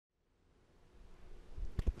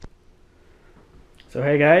So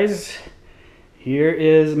hey guys, here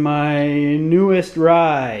is my newest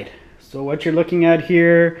ride. So what you're looking at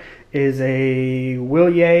here is a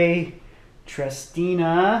Wilier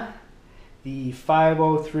Triestina, the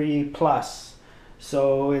 503 Plus.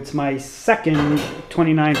 So it's my second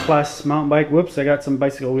 29 Plus mountain bike. Whoops, I got some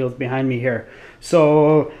bicycle wheels behind me here.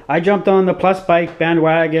 So I jumped on the Plus bike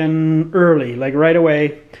bandwagon early, like right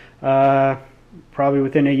away. Probably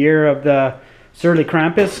within a year of the Surly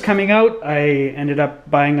Krampus coming out, I ended up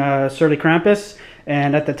buying a Surly Krampus,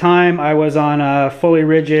 and at the time I was on a fully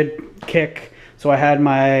rigid kick. So I had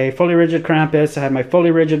my fully rigid Krampus, I had my fully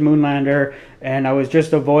rigid Moonlander, and I was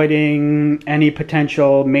just avoiding any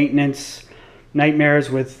potential maintenance nightmares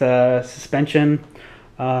with suspension.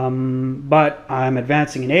 But I'm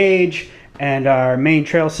advancing in age, and our main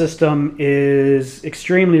trail system is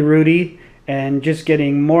extremely rooty and just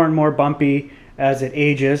getting more and more bumpy as it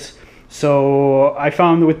ages. So I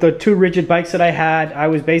found with the two rigid bikes that I had, I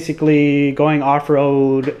was basically going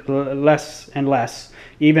off-road less and less.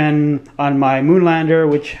 Even on my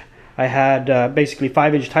Moonlander, which I had basically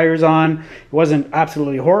 5-inch tires on, it wasn't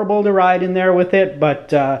absolutely horrible to ride in there with it, but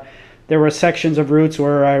there were sections of routes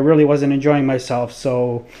where I really wasn't enjoying myself.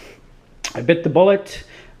 So I bit the bullet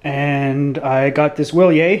and I got this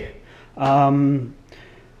Wilier.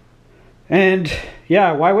 And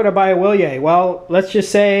yeah, why would I buy a Wilier? Well, let's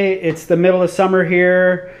just say it's the middle of summer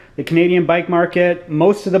here, the Canadian bike market.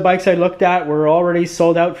 Most of the bikes I looked at were already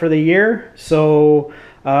sold out for the year. So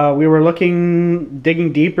we were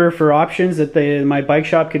digging deeper for options that my bike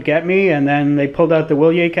shop could get me. And then they pulled out the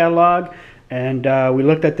Wilier catalog, and we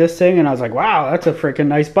looked at this thing and I was like, wow, that's a freaking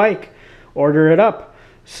nice bike. Order it up.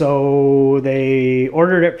 So they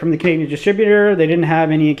ordered it from the Canadian distributor. They didn't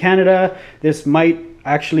have any in Canada. This might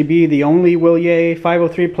actually be the only Wilier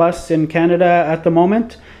 503 Plus in Canada at the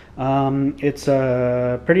moment. It's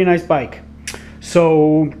a pretty nice bike.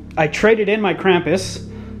 So I traded in my Krampus.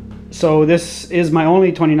 So this is my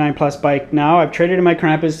only 29 Plus bike now. I've traded in my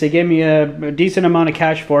Krampus. They gave me a decent amount of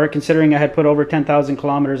cash for it, considering I had put over 10,000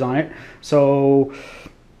 kilometers on it. So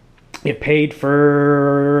it paid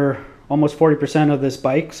for almost 40% of this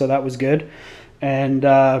bike, so that was good. And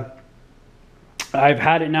I've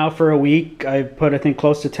had it now for a week. I've put, I think,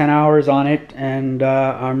 close to 10 hours on it, and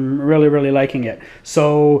I'm really liking it.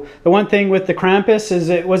 So the one thing with the Krampus is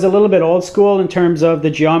it was a little bit old school in terms of the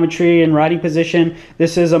geometry and riding position.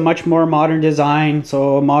 This is a much more modern design,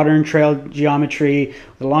 so a modern trail geometry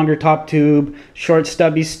with a longer top tube, short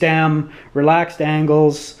stubby stem, relaxed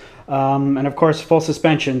angles, and of course full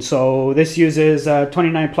suspension. So this uses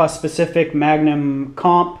 29 Plus specific Magnum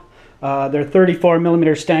comp. They're 34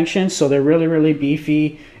 millimeter stanchions, so they're really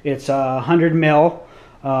beefy. It's 100 mil,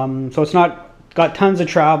 so it's not got tons of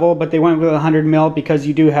travel, but they went with 100 mil because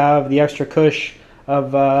you do have the extra cush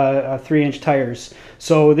of 3-inch tires.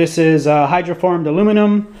 So this is hydroformed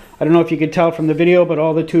aluminum. I don't know if you could tell from the video, but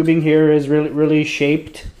all the tubing here is really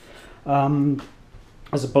shaped,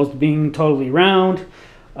 as opposed to being totally round.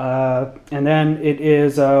 And then it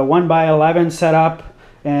is a 1x11 setup,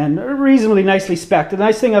 and reasonably nicely spec'd. The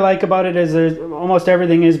nice thing I like about it is almost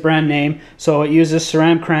everything is brand name. So it uses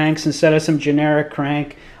SRAM cranks instead of some generic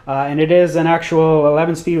crank. And it is an actual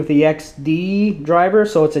 11-speed with the XD driver.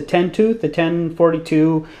 So it's a 10-tooth, the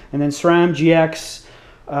 1042, and then SRAM GX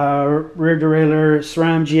rear derailleur,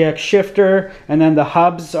 SRAM GX shifter. And then the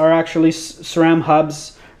hubs are actually SRAM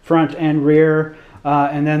hubs, front and rear.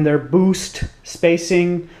 And then their boost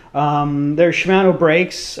spacing. They're Shimano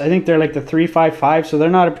brakes. I think they're like the 355, so they're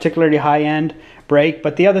not a particularly high-end brake.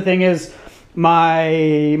 But the other thing is,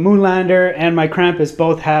 my Moonlander and my Krampus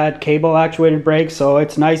both had cable actuated brakes, so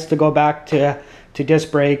it's nice to go back to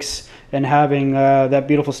disc brakes and having that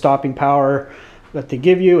beautiful stopping power that they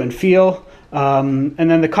give you and feel. And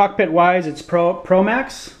then the cockpit wise, it's Pro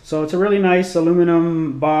Max, so it's a really nice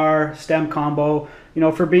aluminum bar stem combo. You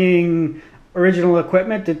know, for being original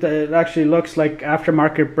equipment, it actually looks like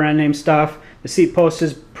aftermarket brand name stuff. The seat post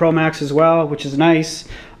is Pro Max as well, which is nice.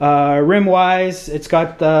 Rim wise, it's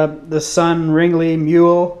got the Sun Ringley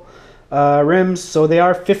Mule rims, so they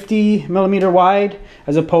are 50 millimeter wide,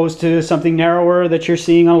 as opposed to something narrower that you're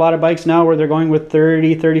seeing on a lot of bikes now, where they're going with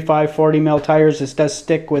 30, 35, 40 mil tires. This does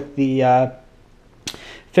stick with the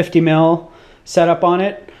 50 mil setup on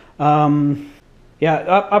it. Yeah,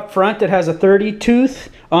 up front it has a 30 tooth.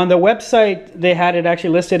 On the website they had it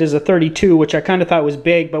actually listed as a 32, which I kind of thought was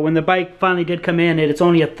big, but when the bike finally did come in, it's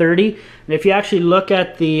only a 30. And if you actually look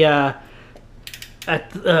at the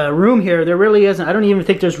room here, there really isn't. I don't even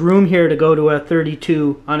think there's room here to go to a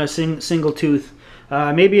 32 on a single tooth.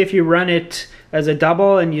 Maybe if you run it as a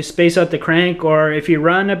double and you space out the crank, or if you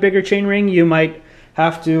run a bigger chainring, you might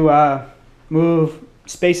have to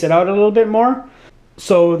space it out a little bit more.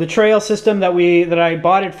 So the trail system that I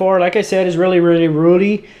bought it for, like I said, is really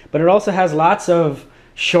rooty, but it also has lots of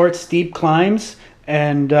short, steep climbs,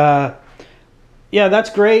 and yeah, that's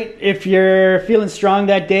great if you're feeling strong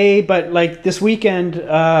that day. But like this weekend,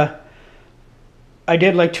 I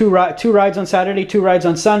did like two rides on Saturday, 2 rides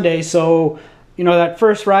on Sunday. So you know, that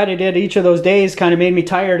first ride I did each of those days kind of made me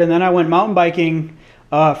tired, and then I went mountain biking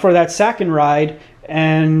for that second ride,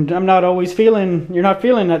 and you're not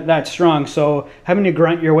feeling that strong. So having to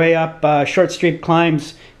grunt your way up short steep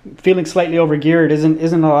climbs, feeling slightly overgeared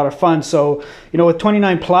isn't a lot of fun. So you know, with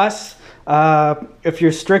 29 plus, if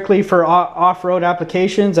you're strictly for off-road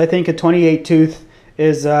applications, I think a 28 tooth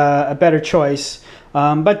is a better choice.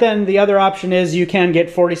 But then the other option is you can get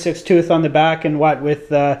 46 tooth on the back, and with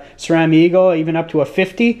Ceramic Eagle even up to a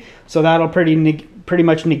 50. So that'll pretty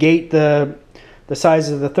much negate the size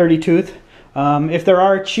of the 30 tooth. If there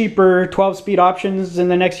are cheaper 12-speed options in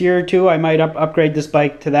the next year or two, I might upgrade this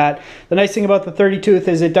bike to that. The nice thing about the 30 tooth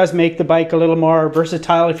is it does make the bike a little more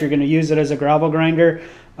versatile if you're going to use it as a gravel grinder.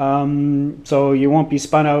 So you won't be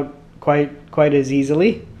spun out quite as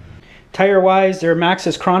easily. Tire-wise, they're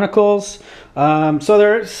Maxxis Chronicles. So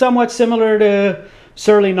they're somewhat similar to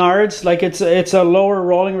Surly Nards. Like it's a lower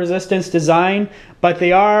rolling resistance design, but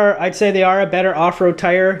I'd say they are a better off-road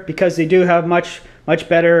tire because they do have much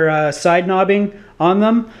better side knobbing on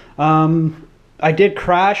them. I did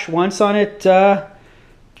crash once on it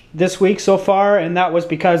this week so far, and that was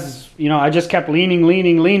because, you know, I just kept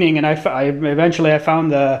leaning, and I eventually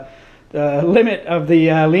found the limit of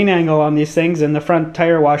the lean angle on these things, and the front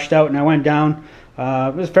tire washed out and I went down.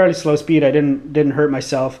 It was fairly slow speed. I didn't hurt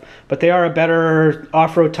myself, but they are a better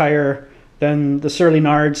off-road tire than the Surly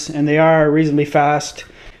Nards, and they are reasonably fast.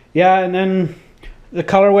 Yeah, and then the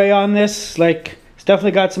colorway on this, like, it's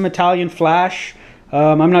definitely got some Italian flash.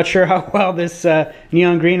 I'm not sure how well this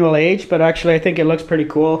neon green will age, but actually I think it looks pretty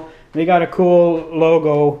cool. They got a cool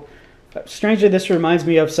logo. Strangely, this reminds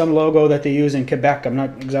me of some logo that they use in Quebec. I'm not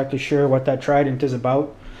exactly sure what that trident is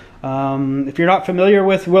about. If you're not familiar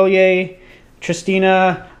with Wilier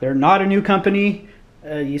Triestina, they're not a new company.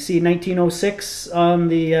 You see 1906 on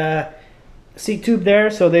the seat tube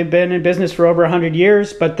there, so they've been in business for over 100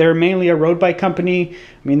 years, but they're mainly a road bike company.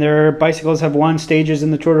 I mean, their bicycles have won stages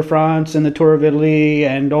in the Tour de France and the Tour of Italy,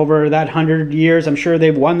 and over that 100 years, I'm sure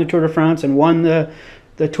they've won the Tour de France and won the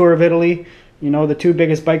Tour of Italy, you know, the 2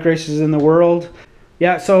 biggest bike races in the world.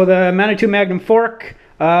 Yeah, so the Manitou Magnum fork,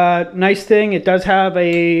 nice thing, it does have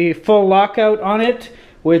a full lockout on it,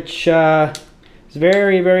 which is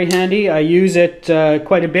very handy. I use it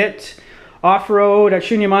quite a bit. Off-road at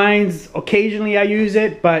Shunya Mines, occasionally I use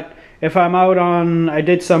it, but if I'm out I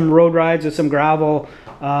did some road rides with some gravel,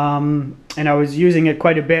 and I was using it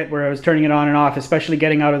quite a bit where I was turning it on and off, especially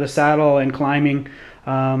getting out of the saddle and climbing.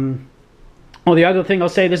 Well, the other thing I'll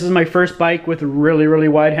say, this is my first bike with really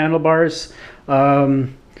wide handlebars.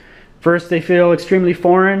 First, they feel extremely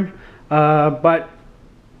foreign, but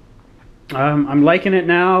I'm liking it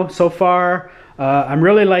now so far. I'm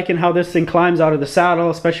really liking how this thing climbs out of the saddle,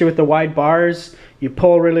 especially with the wide bars. You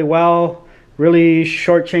pull really well, really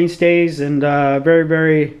short chain stays, and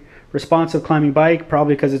very responsive climbing bike,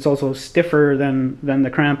 probably because it's also stiffer than the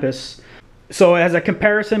Krampus. So as a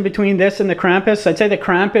comparison between this and the Krampus, I'd say the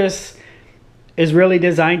Krampus is really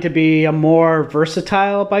designed to be a more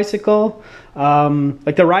versatile bicycle.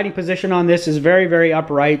 Like the riding position on this is very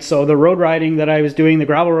upright, so the road riding that I was doing, the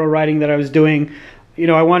gravel road riding that I was doing, you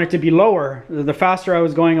know, I want it to be lower. The faster I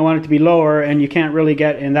was going, I want it to be lower, and you can't really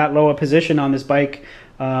get in that low a position on this bike,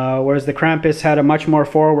 whereas the Krampus had a much more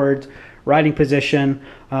forward riding position.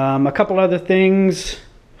 A couple other things,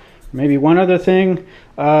 maybe one other thing.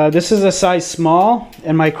 This is a size small,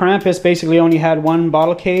 and my Krampus basically only had 1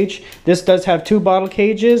 bottle cage. This does have 2 bottle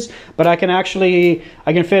cages, but I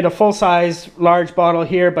can fit a full-size large bottle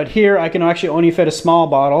here, but here I can actually only fit a small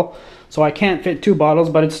bottle. So I can't fit 2 bottles,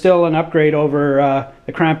 but it's still an upgrade over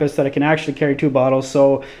the Krampus that I can actually carry 2 bottles.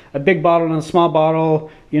 So a big bottle and a small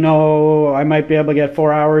bottle, you know, I might be able to get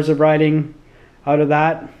 4 hours of riding out of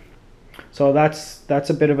that. So that's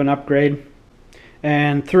a bit of an upgrade.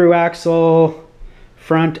 And through axle,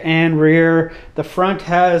 front and rear. The front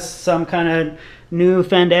has some kind of new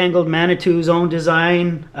fandangled Manitou's own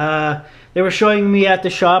design. They were showing me at the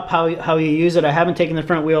shop how you use it. I haven't taken the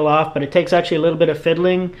front wheel off, but it takes actually a little bit of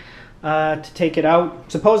fiddling to take it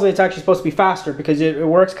out. Supposedly it's actually supposed to be faster because it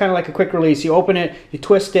works kind of like a quick release. You open it, you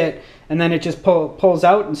twist it, and then it just pulls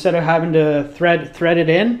out instead of having to thread it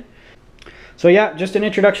in. So yeah, just an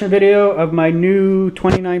introduction video of my new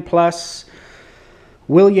 29 plus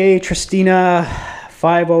Wilier Triestina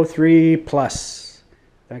 503 plus.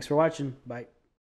 Thanks for watching. Bye.